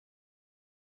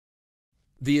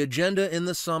The agenda in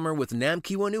the summer with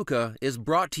Namkiwanuka is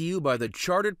brought to you by the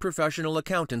Chartered Professional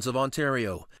Accountants of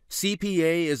Ontario.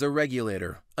 CPA is a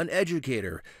regulator, an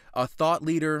educator, a thought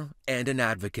leader, and an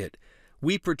advocate.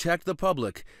 We protect the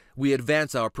public. We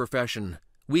advance our profession.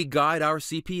 We guide our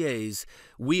CPAs.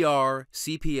 We are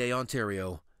CPA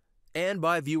Ontario. And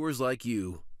by viewers like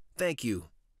you. Thank you.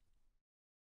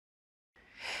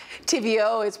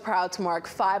 TVO is proud to mark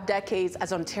 5 decades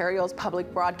as Ontario's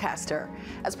public broadcaster.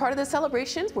 As part of the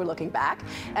celebrations, we're looking back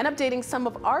and updating some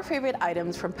of our favorite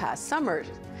items from past summers.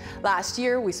 Last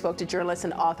year, we spoke to journalist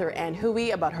and author Anne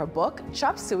Hui about her book,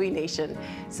 Suey Nation.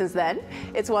 Since then,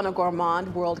 it's won a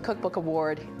Gourmand World Cookbook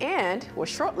Award and was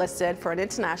shortlisted for an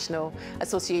International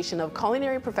Association of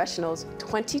Culinary Professionals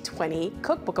 2020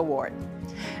 Cookbook Award.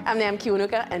 I'm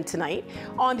Namkiwanuka, and tonight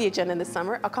on the agenda in the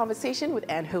summer, a conversation with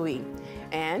Anne Hui.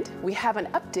 And we have an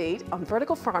update on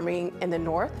vertical farming in the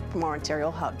north from our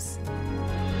Ontario hubs.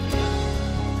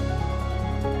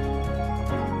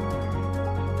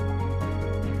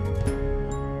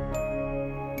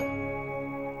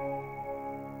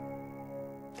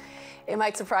 It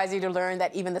might surprise you to learn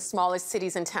that even the smallest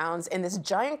cities and towns in this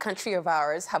giant country of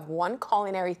ours have one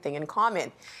culinary thing in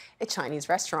common: a Chinese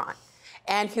restaurant.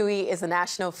 Anne Hui is the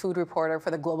national food reporter for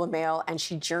the Global Mail, and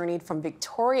she journeyed from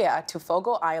Victoria to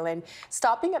Fogo Island,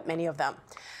 stopping at many of them.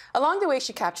 Along the way,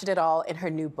 she captured it all in her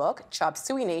new book,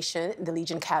 Suey Nation, The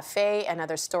Legion Cafe, and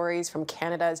Other Stories from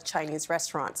Canada's Chinese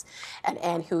Restaurants. And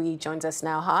Anne Hui joins us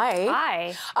now.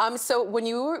 Hi. Hi. So when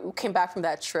you came back from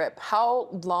that trip, how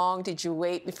long did you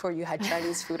wait before you had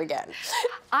Chinese food again?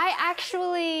 I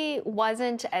actually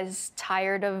wasn't as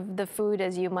tired of the food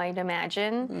as you might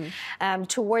imagine.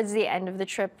 Towards the end of the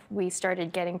trip, we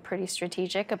started getting pretty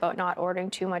strategic about not ordering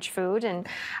too much food, and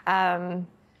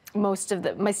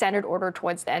my standard order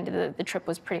towards the end of the trip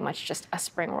was pretty much just a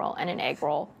spring roll and an egg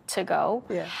roll to go.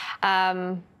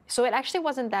 Yeah. So it actually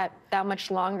wasn't that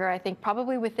much longer. I think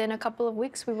probably within a couple of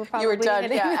weeks we were probably You were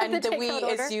done, yeah. And the we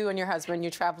is you and your husband. You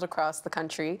traveled across the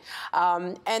country.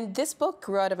 And this book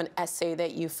grew out of an essay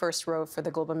that you first wrote for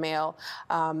the Global Mail.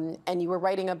 And you were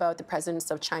writing about the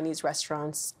presence of Chinese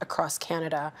restaurants across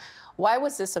Canada. Why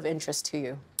was this of interest to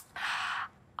you?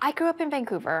 I grew up in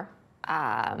Vancouver,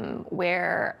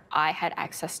 where I had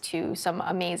access to some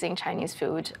amazing Chinese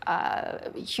food,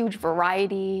 huge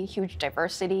variety, huge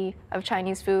diversity of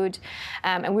Chinese food,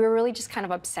 and we were really just kind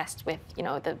of obsessed with, you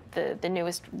know, the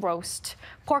newest roast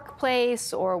pork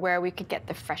place, or where we could get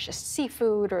the freshest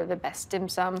seafood or the best dim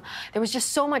sum. There was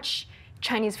just so much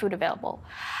Chinese food available.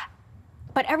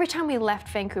 But every time we left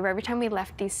Vancouver, every time we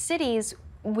left these cities,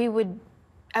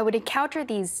 I would encounter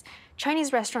these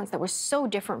Chinese restaurants that were so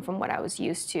different from what I was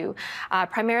used to,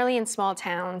 primarily in small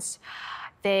towns.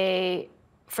 They,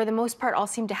 for the most part, all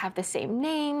seemed to have the same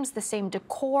names, the same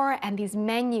decor, and these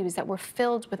menus that were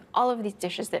filled with all of these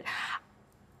dishes that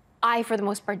I, for the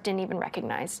most part, didn't even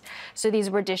recognize. So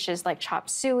these were dishes like chop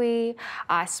suey,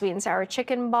 sweet and sour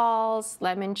chicken balls,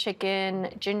 lemon chicken,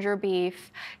 ginger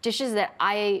beef, dishes that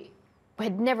I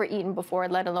had never eaten before,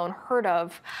 let alone heard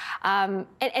of. And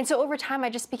so over time, I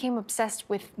just became obsessed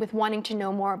with wanting to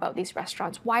know more about these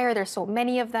restaurants. Why are there so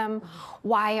many of them?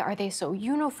 Why are they so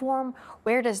uniform?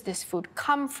 Where does this food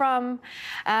come from?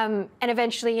 And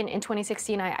eventually, in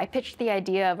 2016, I pitched the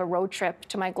idea of a road trip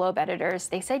to my Globe editors.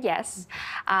 They said yes,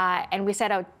 and we set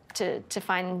out to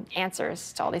find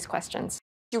answers to all these questions.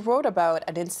 You wrote about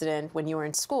an incident when you were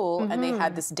in school, and they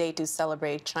had this day to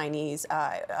celebrate Chinese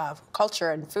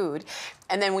culture and food.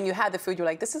 And then when you had the food, you were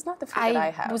like, this is not the food that I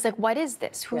have. I was like, what is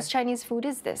this? Whose Chinese food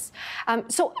is this?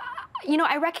 So, you know,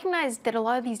 I recognized that a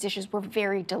lot of these dishes were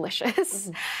very delicious.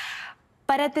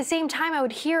 But at the same time, I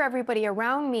would hear everybody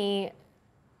around me,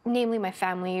 namely my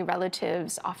family,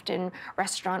 relatives, often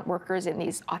restaurant workers in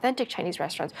these authentic Chinese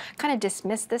restaurants, kind of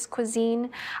dismiss this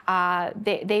cuisine.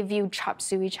 They viewed chop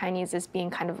suey Chinese as being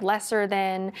kind of lesser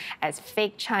than, as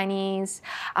fake Chinese.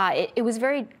 It was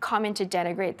very common to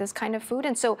denigrate this kind of food.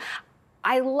 And so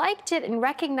I liked it and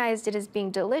recognized it as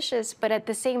being delicious, but at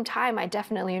the same time, I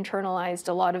definitely internalized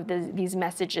a lot of these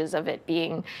messages of it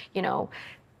being, you know,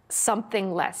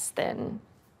 something less than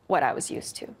what I was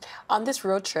used to. On this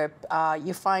road trip,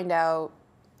 you find out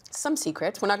some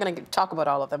secrets. We're not going to talk about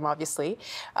all of them, obviously,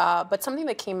 but something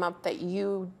that came up that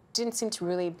you didn't seem to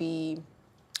really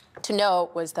know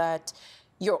was that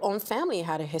your own family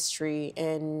had a history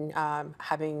in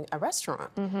having a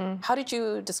restaurant. How did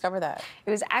you discover that? It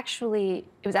was actually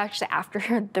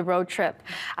after the road trip,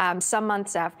 some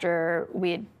months after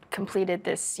we had completed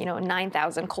this,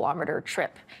 9,000-kilometer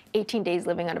trip, 18 days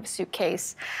living out of a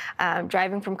suitcase,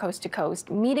 driving from coast to coast,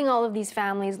 meeting all of these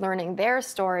families, learning their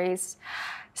stories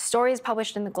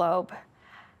published in the Globe.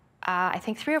 I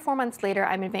think 3 or 4 months later,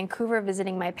 I'm in Vancouver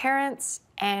visiting my parents,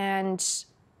 and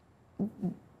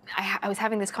I was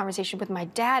having this conversation with my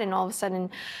dad, and all of a sudden,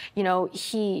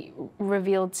 he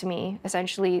revealed to me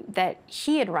essentially that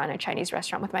he had run a Chinese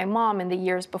restaurant with my mom in the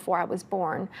years before I was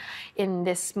born in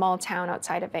this small town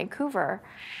outside of Vancouver.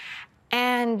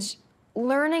 And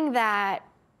learning that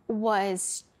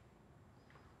was,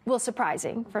 well,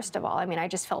 surprising, first of all. I mean, I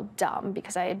just felt dumb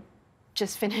because I had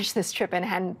just finished this trip and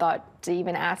hadn't thought to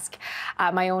even ask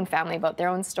my own family about their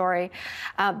own story.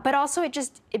 But also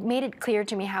it made it clear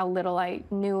to me how little I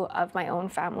knew of my own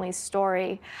family's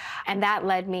story. And that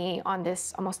led me on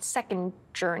this almost second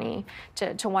journey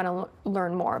to want to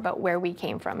learn more about where we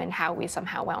came from and how we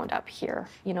somehow wound up here.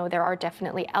 There are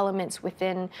definitely elements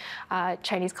within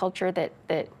Chinese culture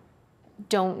that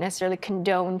don't necessarily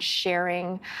condone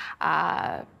sharing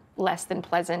less than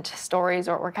pleasant stories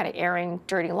or kind of airing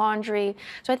dirty laundry.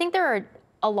 So I think there are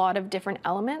a lot of different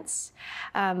elements.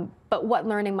 But what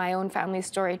learning my own family's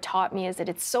story taught me is that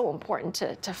it's so important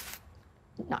to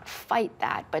not fight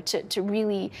that, but to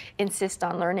really insist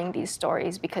on learning these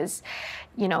stories because,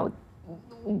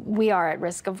 we are at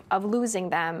risk of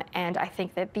losing them. And I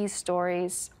think that these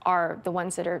stories are the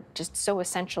ones that are just so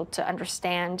essential to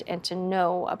understand and to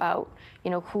know about,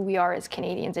 who we are as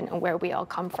Canadians and where we all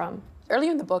come from.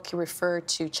 Earlier in the book, you referred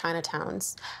to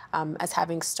Chinatowns as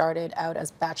having started out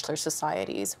as bachelor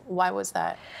societies. Why was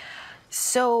that?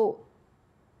 So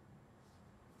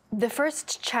the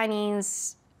first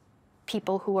Chinese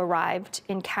people who arrived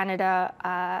in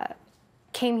Canada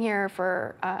came here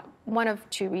for one of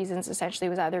two reasons, essentially.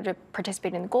 It was either to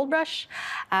participate in the gold rush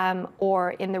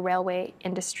or in the railway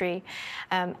industry.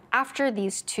 After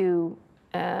these two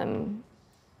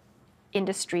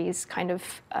industries kind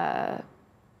of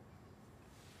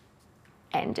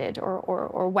ended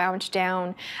or wound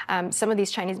down, some of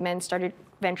these Chinese men started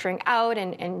venturing out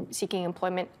and seeking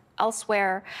employment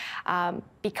elsewhere.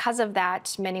 Because of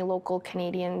that, many local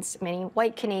Canadians, many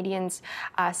white Canadians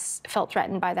felt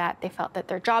threatened by that. They felt that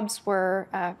their jobs were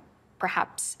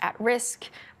perhaps at risk,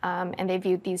 and they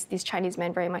viewed these Chinese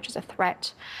men very much as a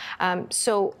threat.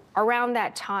 So around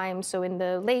that time, so in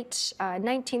the late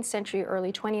 19th century,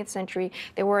 early 20th century,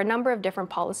 there were a number of different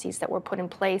policies that were put in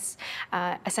place,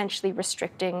 essentially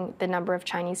restricting the number of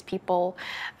Chinese people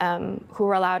who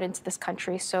were allowed into this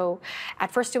country. So at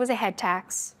first it was a head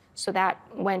tax. So that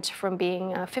went from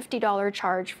being a $50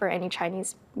 charge for any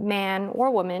Chinese man or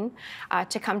woman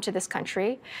to come to this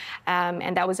country.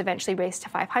 And that was eventually raised to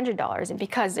 $500. And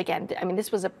because, again,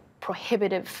 this was a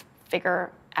prohibitive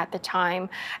figure at the time,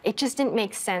 it just didn't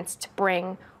make sense to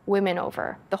bring women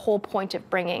over. The whole point of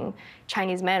bringing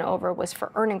Chinese men over was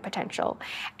for earning potential.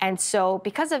 And so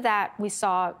because of that, we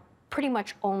saw pretty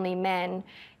much only men,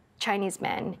 Chinese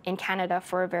men, in Canada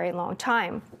for a very long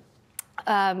time.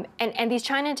 And these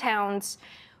Chinatowns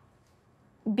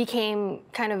became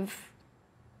kind of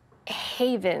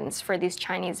havens for these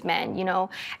Chinese men.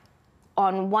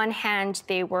 On one hand,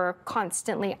 they were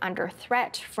constantly under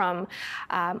threat from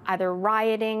either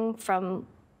rioting, from,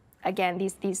 again,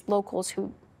 these locals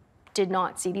who did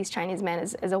not see these Chinese men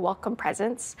as a welcome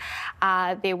presence.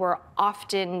 They were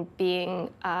often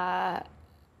being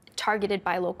targeted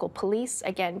by local police,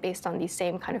 again, based on these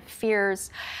same kind of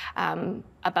fears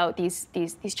about these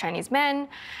Chinese men.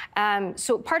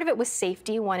 So part of it was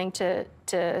safety, wanting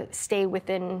to stay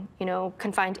within,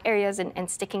 confined areas and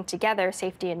sticking together,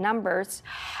 safety in numbers.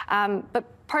 But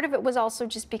part of it was also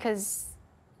just because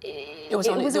it was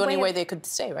the only way they could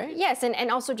stay, right? Yes, and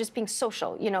also just being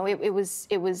social.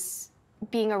 It was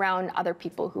being around other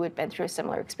people who had been through a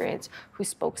similar experience, who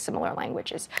spoke similar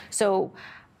languages. So,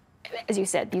 as you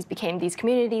said, these became these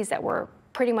communities that were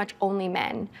pretty much only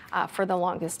men for the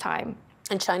longest time.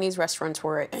 And Chinese restaurants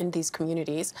were in these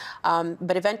communities,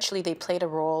 but eventually they played a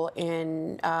role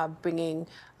in bringing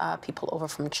people over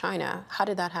from China. How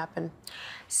did that happen?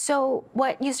 So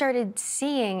what you started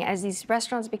seeing as these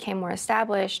restaurants became more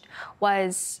established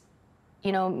was,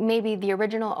 maybe the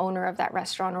original owner of that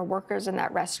restaurant or workers in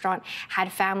that restaurant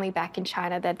had family back in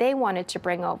China that they wanted to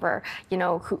bring over,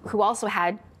 who also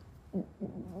had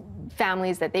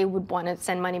families that they would want to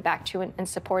send money back to and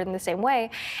support in the same way.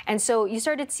 And so you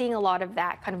started seeing a lot of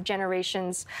that kind of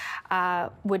generations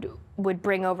would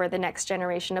bring over the next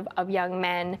generation of young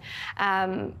men.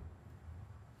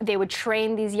 They would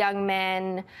train these young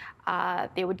men,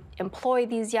 they would employ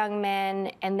these young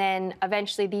men, and then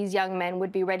eventually these young men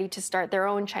would be ready to start their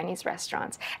own Chinese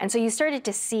restaurants. And so you started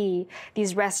to see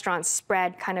these restaurants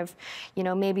spread kind of,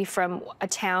 maybe from a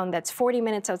town that's 40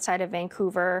 minutes outside of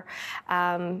Vancouver,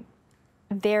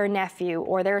 their nephew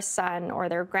or their son or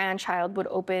their grandchild would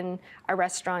open a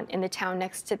restaurant in the town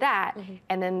next to that,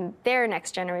 and then their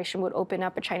next generation would open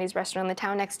up a Chinese restaurant in the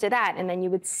town next to that, and then you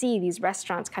would see these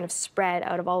restaurants kind of spread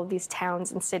out of all of these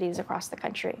towns and cities across the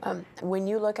country. When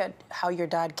you look at how your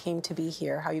dad came to be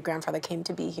here, how your grandfather came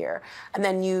to be here, and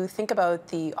then you think about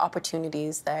the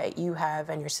opportunities that you have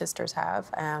and your sisters have,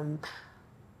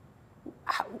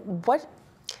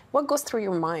 what goes through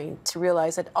your mind to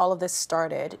realize that all of this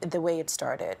started the way it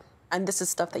started? And this is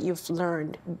stuff that you've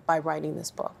learned by writing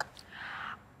this book.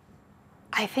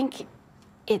 I think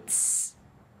it's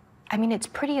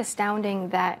pretty astounding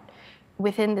that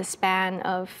within the span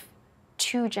of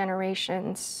 2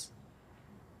 generations,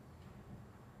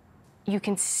 you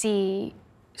can see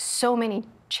so many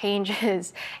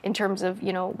changes in terms of,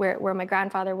 where my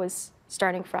grandfather was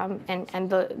starting from and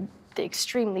the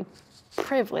extremely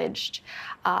privileged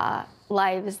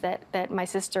lives that my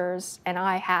sisters and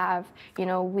I have.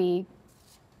 We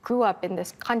grew up in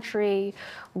this country.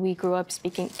 We grew up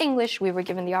speaking English. We were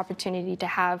given the opportunity to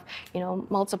have,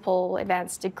 multiple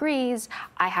advanced degrees.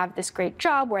 I have this great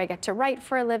job where I get to write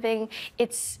for a living.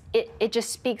 It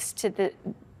just speaks to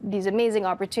these amazing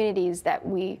opportunities that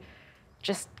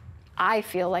I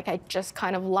feel like I just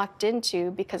kind of lucked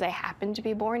into because I happened to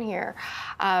be born here.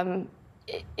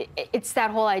 It's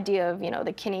that whole idea of,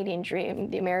 the Canadian dream,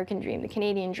 the American dream, the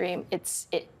Canadian dream.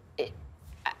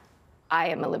 I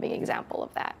am a living example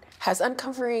of that. Has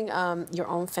uncovering your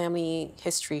own family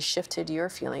history shifted your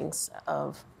feelings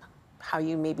of how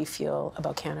you maybe feel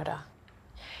about Canada?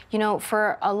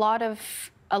 For a lot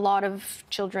of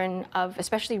children of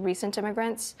especially recent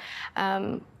immigrants,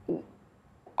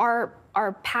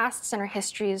 our pasts and our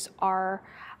histories are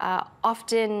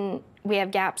often, we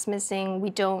have gaps missing. We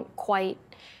don't quite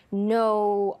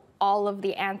know all of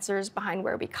the answers behind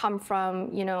where we come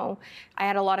from. I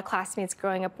had a lot of classmates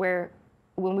growing up where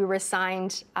when we were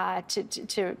assigned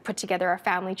to put together our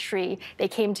family tree, they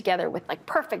came together with like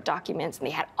perfect documents and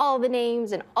they had all the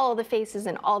names and all the faces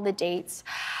and all the dates.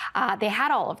 They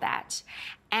had all of that.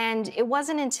 And it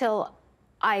wasn't until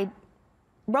I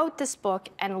wrote this book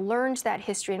and learned that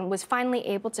history and was finally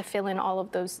able to fill in all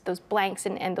of those blanks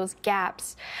and those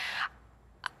gaps,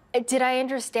 did I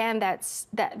understand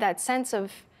that sense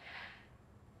of,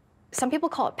 some people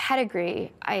call it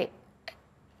pedigree. I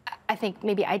think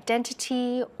maybe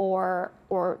identity or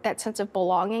that sense of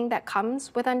belonging that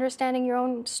comes with understanding your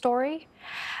own story.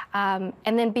 And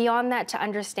then beyond that, to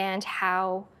understand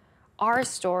how our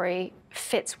story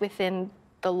fits within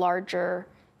the larger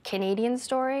Canadian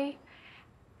story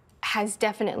has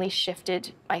definitely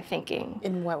shifted my thinking.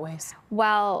 In what ways?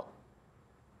 Well,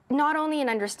 not only in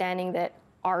understanding that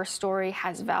our story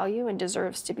has value and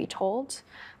deserves to be told,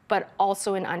 but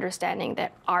also in understanding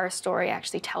that our story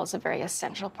actually tells a very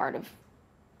essential part of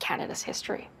Canada's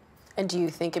history. And do you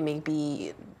think it may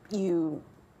be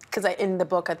because in the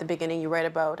book at the beginning you write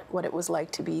about what it was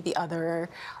like to be the other.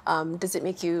 Does it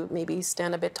make you maybe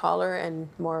stand a bit taller and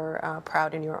more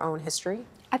proud in your own history?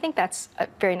 I think that's a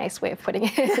very nice way of putting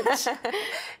it.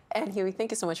 And Huey,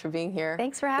 thank you so much for being here.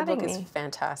 Thanks for having me. The book is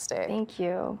fantastic. Thank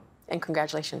you. And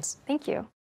congratulations. Thank you.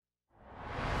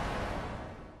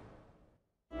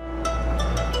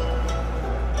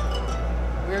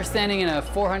 We're standing in a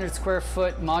 400 square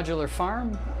foot modular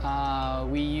farm.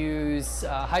 We use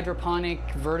hydroponic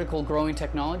vertical growing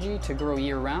technology to grow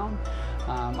year round.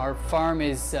 Our farm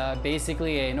is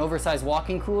basically an oversized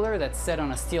walking cooler that's set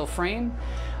on a steel frame,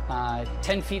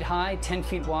 10 feet high, 10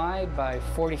 feet wide by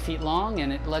 40 feet long,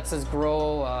 and it lets us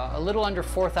grow a little under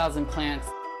 4,000 plants.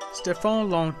 Stéphane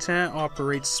Longtemps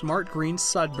operates Smart Green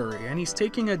Sudbury, and he's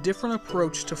taking a different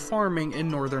approach to farming in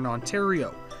Northern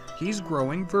Ontario. He's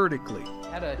growing vertically.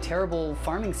 Had a terrible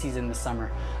farming season this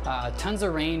summer. Tons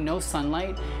of rain, no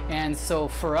sunlight, and so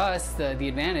for us the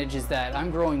advantage is that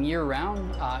I'm growing year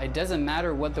round. It doesn't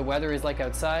matter what the weather is like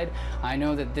outside. I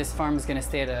know that this farm is going to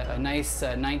stay at a nice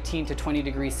 19 to 20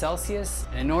 degrees Celsius.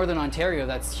 In Northern Ontario,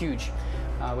 that's huge.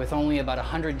 With only about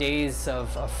 100 days of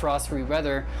frost-free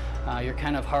weather, you're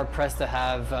kind of hard-pressed to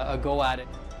have a go at it.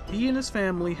 He and his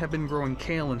family have been growing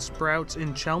kale and sprouts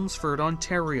in Chelmsford,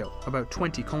 Ontario, about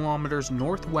 20 kilometers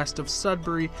northwest of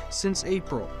Sudbury, since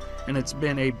April, and it's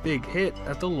been a big hit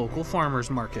at the local farmers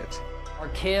market. Our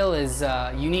kale is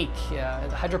unique.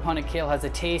 Hydroponic kale has a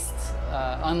taste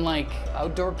unlike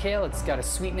outdoor kale. It's got a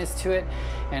sweetness to it,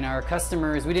 and our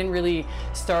customers, we didn't really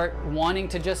start wanting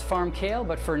to just farm kale,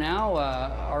 but for now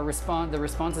the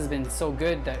response has been so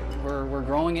good that we're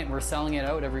growing it and we're selling it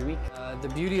out every week. The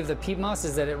beauty of the peat moss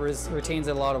is that it retains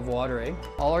a lot of water.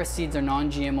 All our seeds are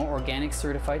non-GMO organic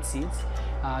certified seeds,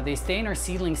 They stay in our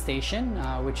seedling station,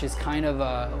 which is kind of,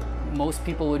 most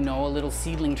people would know, a little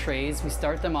seedling trays. We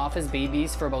start them off as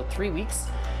babies for about 3 weeks.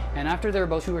 And after they're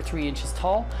about 2 or 3 inches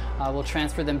tall, we'll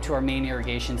transfer them to our main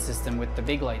irrigation system with the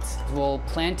big lights. We'll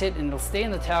plant it and it'll stay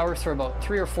in the towers for about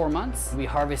 3 or 4 months. We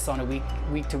harvest on a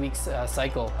week-to-week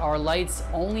cycle. Our lights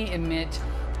only emit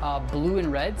blue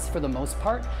and reds for the most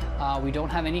part. We don't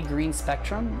have any green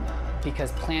spectrum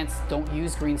because plants don't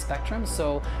use green spectrum.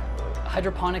 So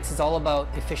hydroponics is all about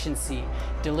efficiency,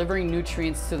 delivering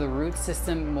nutrients to the root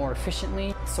system more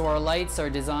efficiently. So our lights are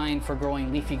designed for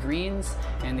growing leafy greens,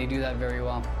 and they do that very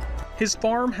well. His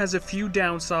farm has a few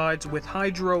downsides, with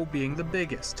hydro being the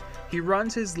biggest. He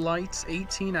runs his lights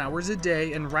 18 hours a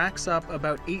day and racks up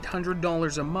about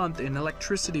 $800 a month in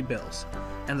electricity bills.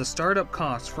 And the startup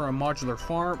costs for a modular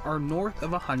farm are north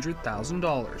of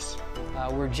 $100,000.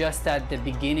 We're just at the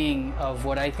beginning of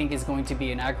what I think is going to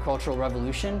be an agricultural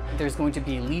revolution. There's going to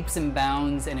be leaps and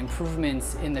bounds and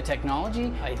improvements in the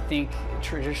technology. I think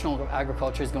traditional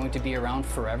agriculture is going to be around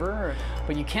forever,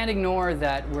 but you can't ignore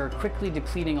that we're quickly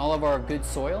depleting all of our good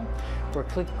soil. We're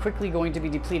quickly going to be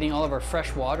depleting all of our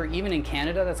fresh water. Even in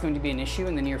Canada, that's going to be an issue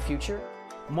in the near future.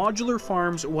 Modular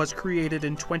Farms was created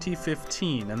in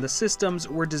 2015, and the systems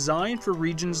were designed for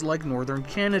regions like northern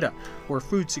Canada, where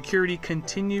food security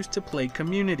continues to plague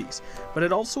communities. But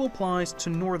it also applies to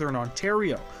northern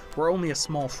Ontario, where only a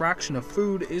small fraction of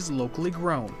food is locally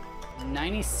grown.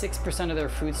 96% of their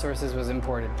food sources was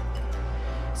imported.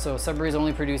 So Sudbury is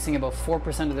only producing about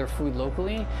 4% of their food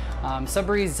locally.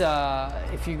 Sudbury's,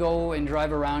 if you go and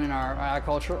drive around in our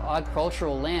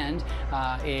agricultural land,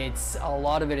 a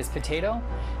lot of it is potato.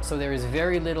 So there is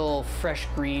very little fresh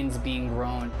greens being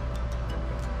grown.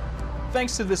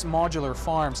 Thanks to this modular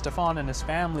farm, Stefan and his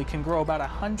family can grow about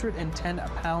 110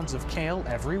 pounds of kale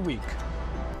every week.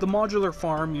 The modular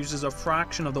farm uses a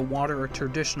fraction of the water a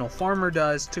traditional farmer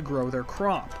does to grow their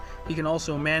crop. He can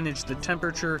also manage the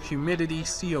temperature, humidity,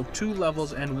 CO2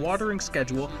 levels, and watering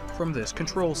schedule from this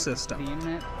control system. The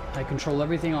internet, I control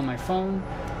everything on my phone,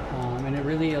 and it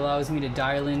really allows me to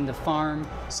dial in the farm.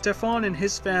 Stefan and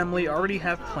his family already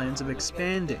have plans of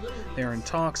expanding. They're in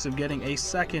talks of getting a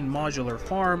second modular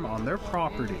farm on their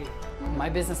property. My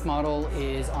business model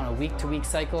is on a week-to-week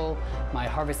cycle. My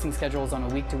harvesting schedule is on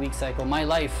a week-to-week cycle. My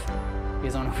life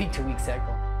is on a week-to-week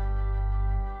cycle.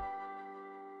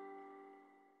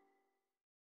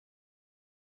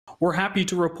 We're happy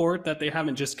to report that they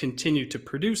haven't just continued to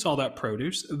produce all that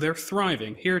produce, they're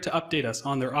thriving. Here to update us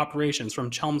on their operations from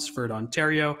Chelmsford,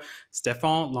 Ontario,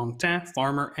 Stéphane Longtin,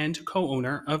 farmer and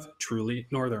co-owner of Truly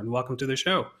Northern. Welcome to the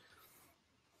show.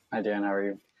 Hi, Dan. How are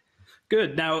you?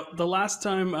 Good. Now, the last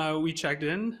time we checked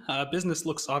in, business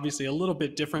looks obviously a little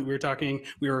bit different. We were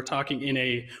talking in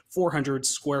a 400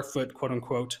 square foot, quote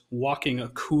unquote, walking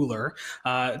cooler.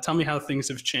 Tell me how things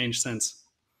have changed since.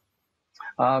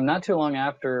 Not too long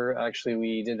after, actually,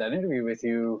 we did that interview with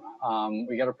you,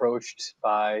 we got approached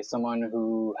by someone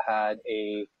who had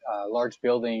a large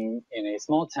building in a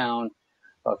small town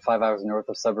about 5 hours north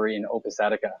of Sudbury in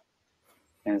Opus-Attica.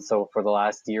 And so for the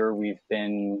last year, we've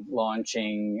been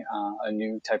launching a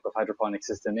new type of hydroponic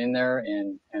system in there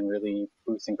and really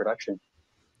boosting production.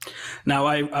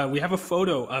 Now, we have a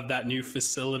photo of that new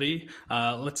facility.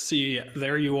 Let's see,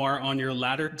 there you are on your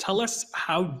ladder. Tell us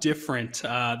how different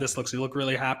this looks. You look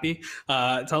really happy.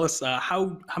 Tell us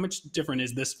how much different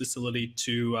is this facility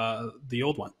to the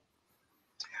old one?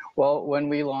 Well, when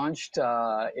we launched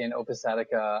in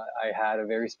Opus-Attica, I had a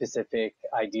very specific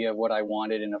idea of what I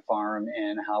wanted in a farm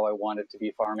and how I wanted to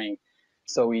be farming.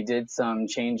 So we did some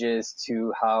changes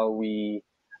to how we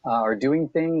are doing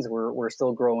things. We're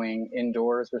still growing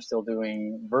indoors. We're still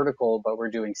doing vertical, but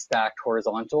we're doing stacked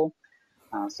horizontal.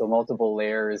 So multiple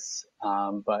layers,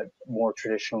 but more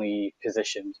traditionally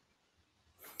positioned.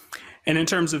 And in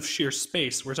terms of sheer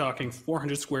space, we're talking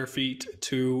 400 square feet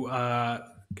to,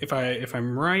 if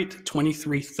I'm right,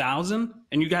 23,000,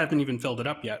 and you haven't even filled it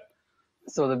up yet.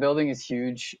 So the building is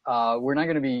huge. We're not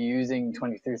going to be using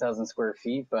 23,000 square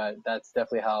feet, but that's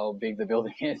definitely how big the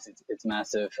building is. It's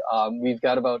massive. We've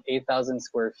got about 8,000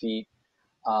 square feet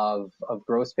of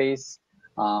grow space.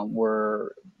 We're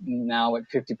now at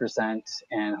 50%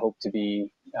 and hope to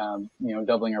be,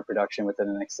 doubling our production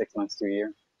within the next 6 months to a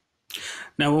year.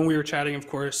 Now, when we were chatting, of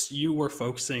course, you were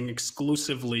focusing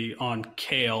exclusively on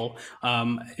kale.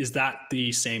 Is that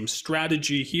the same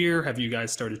strategy here? Have you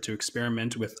guys started to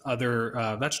experiment with other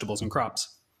vegetables and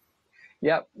crops?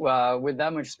 Yeah, with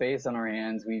that much space on our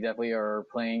hands, we definitely are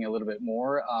playing a little bit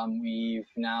more. We've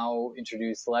now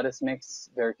introduced lettuce mix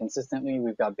very consistently.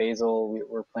 We've got basil.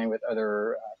 We're playing with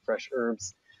other fresh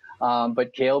herbs.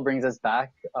 But kale brings us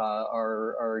back.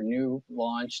 Our new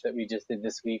launch that we just did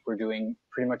this week, we're doing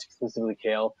pretty much exclusively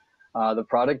kale. The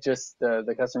product, just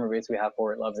the customer base we have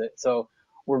for it loves it. So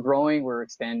we're growing, we're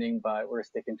expanding, but we're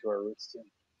sticking to our roots too.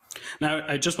 Now,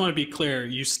 I just want to be clear,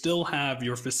 you still have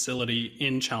your facility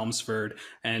in Chelmsford,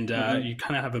 and you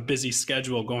kind of have a busy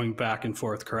schedule going back and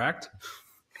forth, correct?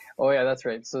 Oh yeah, that's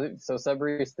right. So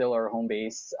Sudbury is still our home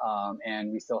base,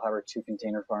 and we still have our 2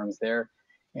 container farms there.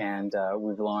 And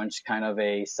we've launched kind of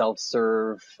a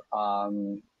self-serve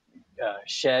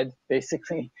shed,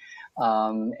 basically.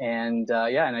 And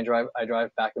I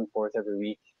drive back and forth every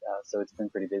week, so it's been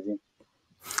pretty busy.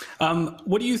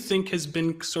 What do you think has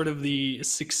been sort of the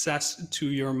success to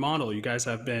your model? You guys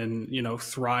have been,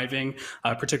 thriving,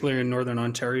 particularly in Northern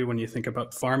Ontario. When you think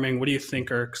about farming, what do you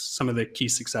think are some of the key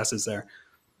successes there?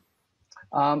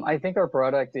 I think our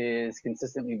product is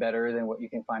consistently better than what you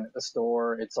can find at the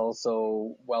store. It's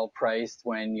also well priced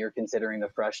when you're considering the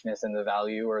freshness and the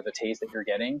value or the taste that you're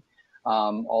getting.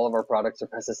 All of our products are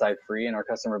pesticide free, and our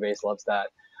customer base loves that.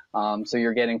 So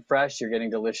you're getting fresh, you're getting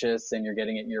delicious, and you're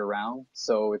getting it year round.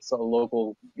 So it's a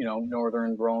local,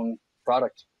 northern grown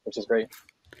product, which is great.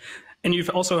 And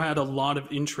you've also had a lot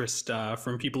of interest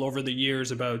from people over the years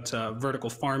about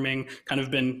vertical farming, kind of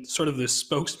been sort of the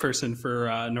spokesperson for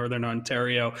Northern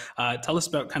Ontario. Tell us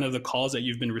about kind of the calls that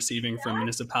you've been receiving from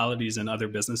municipalities and other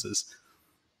businesses.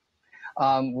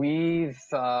 We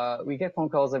get phone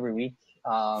calls every week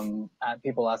at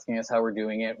people asking us how we're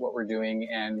doing it, what we're doing,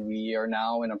 and we are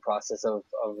now in a process of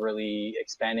really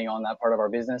expanding on that part of our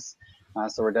business.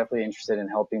 So we're definitely interested in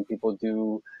helping people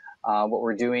do what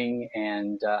we're doing,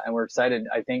 and we're excited.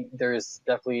 I think there's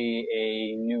definitely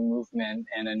a new movement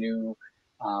and a new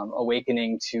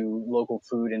awakening to local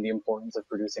food and the importance of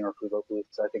producing our food locally.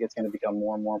 So I think it's going to become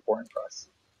more and more important for us.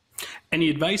 Any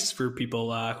advice for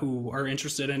people who are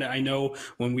interested in it? I know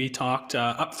when we talked,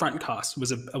 upfront costs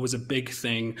was a big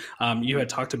thing. You had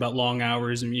talked about long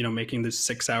hours and making the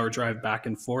 6-hour drive back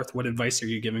and forth. What advice are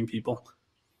you giving people?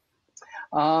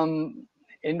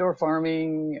 Indoor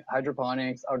farming,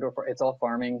 hydroponics, it's all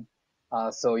farming.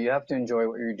 So you have to enjoy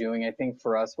what you're doing. I think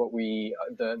for us,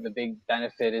 the big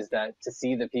benefit is that to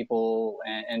see the people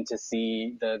and to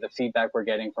see the feedback we're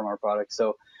getting from our products.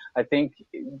 So I think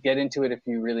get into it if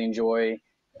you really enjoy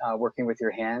working with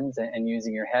your hands and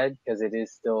using your head, because it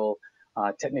is still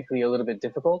technically a little bit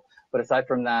difficult. But aside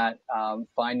from that,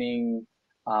 finding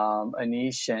a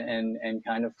niche and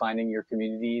kind of finding your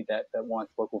community that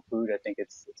wants local food, I think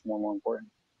it's more and more important.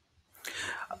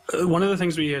 One of the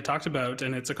things we had talked about,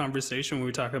 and it's a conversation when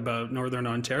we talk about Northern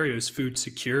Ontario, is food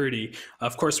security.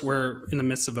 Of course, we're in the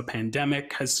midst of a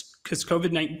pandemic. Has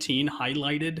COVID-19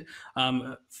 highlighted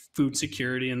food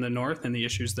security in the North and the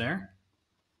issues there?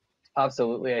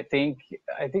 Absolutely. I think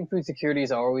food security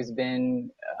has always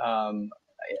been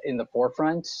in the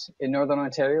forefront in Northern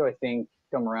Ontario. I think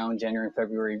come around January and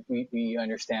February, we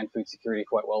understand food security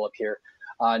quite well up here.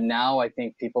 Now I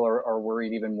think people are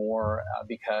worried even more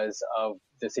because of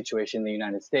the situation in the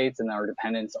United States and our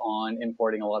dependence on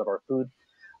importing a lot of our food.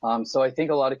 So I think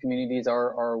a lot of communities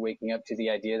are waking up to the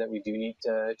idea that we do need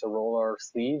to roll our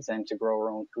sleeves and to grow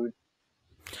our own food.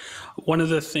 One of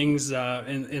the things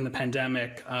in the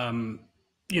pandemic,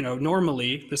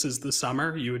 normally this is the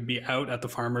summer, you would be out at the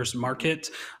farmer's market.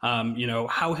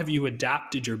 How have you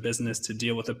adapted your business to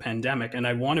deal with a pandemic? And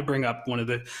I want to bring up one of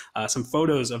the some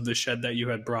photos of the shed that you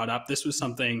had brought up. This was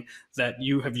something that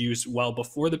you have used well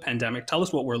before the pandemic. Tell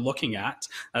us what we're looking at.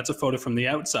 That's a photo from the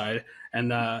outside,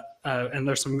 and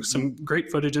there's some great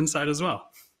footage inside as well.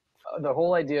 The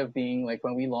whole idea of being like,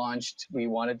 when we launched, we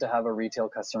wanted to have a retail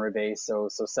customer base, so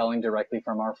selling directly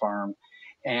from our farm.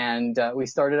 And we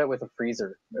started out with a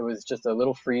freezer. It was just a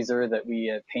little freezer that we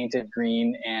had painted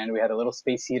green, and we had a little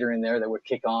space heater in there that would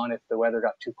kick on if the weather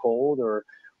got too cold, or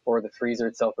the freezer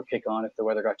itself would kick on if the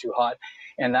weather got too hot.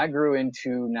 And that grew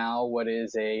into now what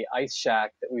is a ice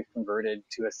shack that we've converted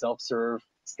to a self-serve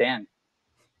stand.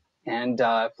 And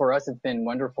for us, it's been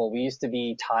wonderful. We used to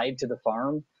be tied to the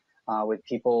farm with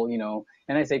people,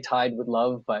 and I say tied with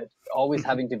love, but always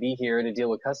having to be here to deal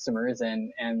with customers,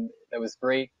 and that was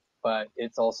great. But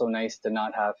it's also nice to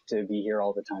not have to be here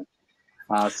all the time.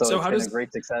 So it's been a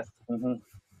great success. Mm-hmm.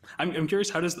 I'm curious,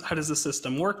 how does the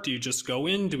system work? Do you just go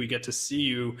in? Do we get to see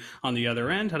you on the other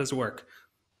end? How does it work?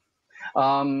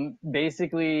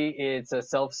 Basically, it's a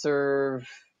self-serve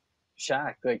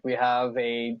shack. Like, we have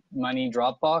a money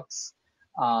drop box,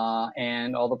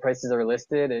 and all the prices are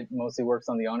listed. It mostly works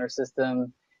on the honor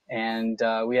system. And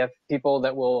we have people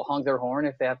that will honk their horn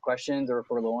if they have questions or if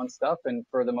we're low on stuff. And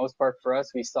for the most part, for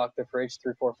us, we stock the fridge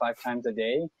 3, 4, 5 times a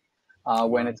day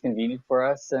when it's convenient for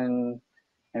us, and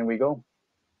we go.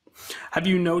 Have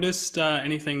you noticed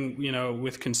anything,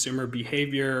 with consumer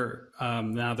behavior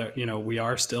now that, we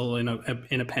are still in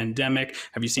a pandemic?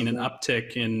 Have you seen an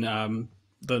uptick in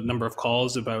the number of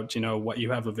calls about, what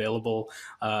you have available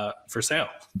for sale?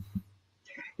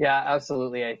 Yeah,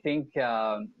 absolutely. I think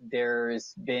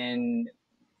there's been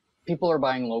people are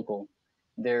buying local.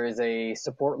 There is a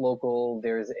support local.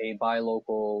 There's a buy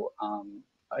local.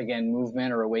 Again,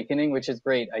 movement or awakening, which is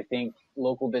great. I think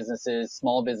local businesses,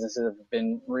 small businesses have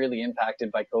been really impacted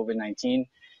by COVID-19.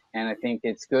 And I think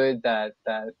it's good that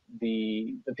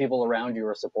the people around you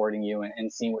are supporting you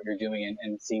and seeing what you're doing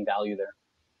and seeing value there.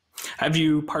 Have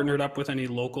you partnered up with any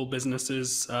local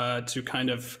businesses to kind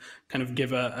of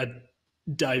give a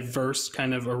diverse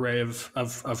kind of array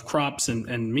of crops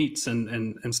and meats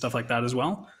and stuff like that as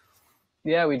well?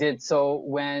 Yeah, we did. So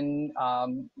when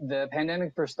the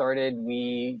pandemic first started,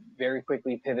 we very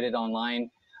quickly pivoted online.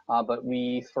 But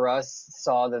we, for us,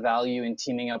 saw the value in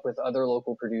teaming up with other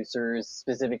local producers,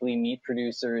 specifically meat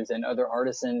producers and other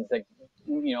artisans that,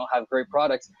 have great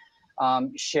products,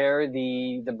 share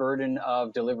the burden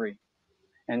of delivery.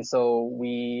 And so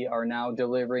we are now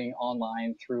delivering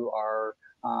online through our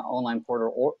online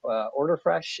portal Order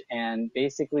Fresh, and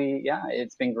basically, yeah,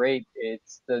 it's been great.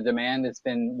 It's the demand, it's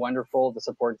been wonderful. The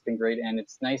support's been great, and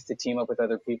it's nice to team up with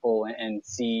other people and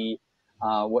see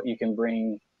what you can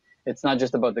bring. It's not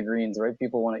just about the greens, right?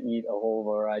 People want to eat a whole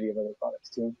variety of other products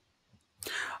too.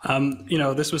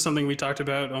 This was something we talked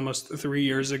about almost 3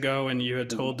 years ago, and you had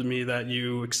told me that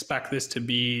you expect this to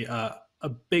be a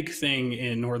big thing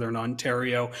in Northern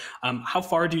Ontario. How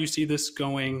far do you see this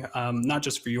going, not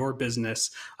just for your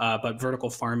business, but vertical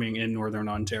farming in Northern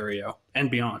Ontario and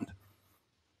beyond?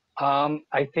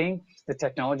 I think the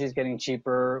technology is getting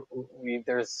cheaper.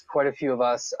 There's quite a few of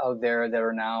us out there that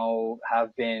are now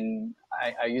have been,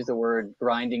 I use the word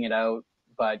grinding it out,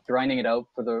 but grinding it out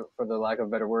for the lack of a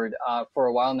better word, for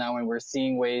a while now, and we're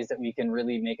seeing ways that we can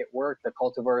really make it work, the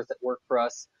cultivars that work for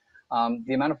us.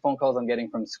 The amount of phone calls I'm getting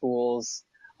from schools,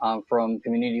 from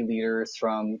community leaders,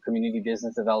 from community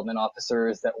business development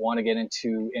officers that want to get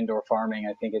into indoor farming,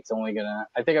 I think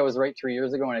I was right 3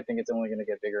 years ago, and I think it's only going to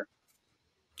get bigger.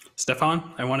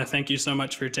 Stefan, I want to thank you so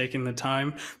much for taking the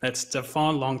time. That's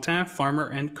Stefan Longtin, farmer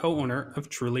and co-owner of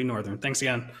Truly Northern. Thanks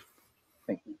again.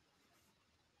 Thank you.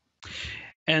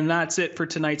 And that's it for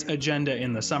tonight's Agenda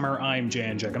in the Summer. I'm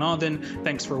Jeyan Jeganathan.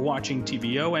 Thanks for watching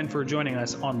TVO and for joining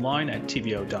us online at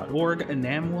tvo.org. And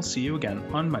Nam will see you again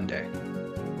on Monday.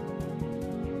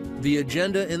 The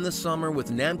Agenda in the Summer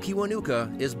with Nam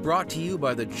Kiwanuka is brought to you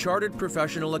by the Chartered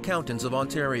Professional Accountants of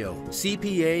Ontario.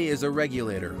 CPA is a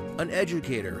regulator, an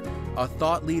educator, a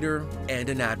thought leader, and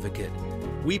an advocate.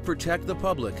 We protect the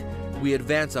public. We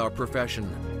advance our profession.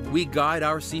 We guide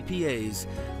our CPAs.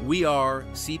 We are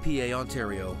CPA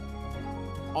Ontario.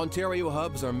 Ontario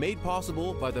Hubs are made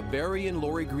possible by the Barry and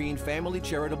Laurie Green Family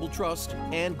Charitable Trust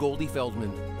and Goldie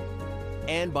Feldman,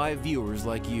 and by viewers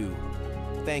like you.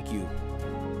 Thank you.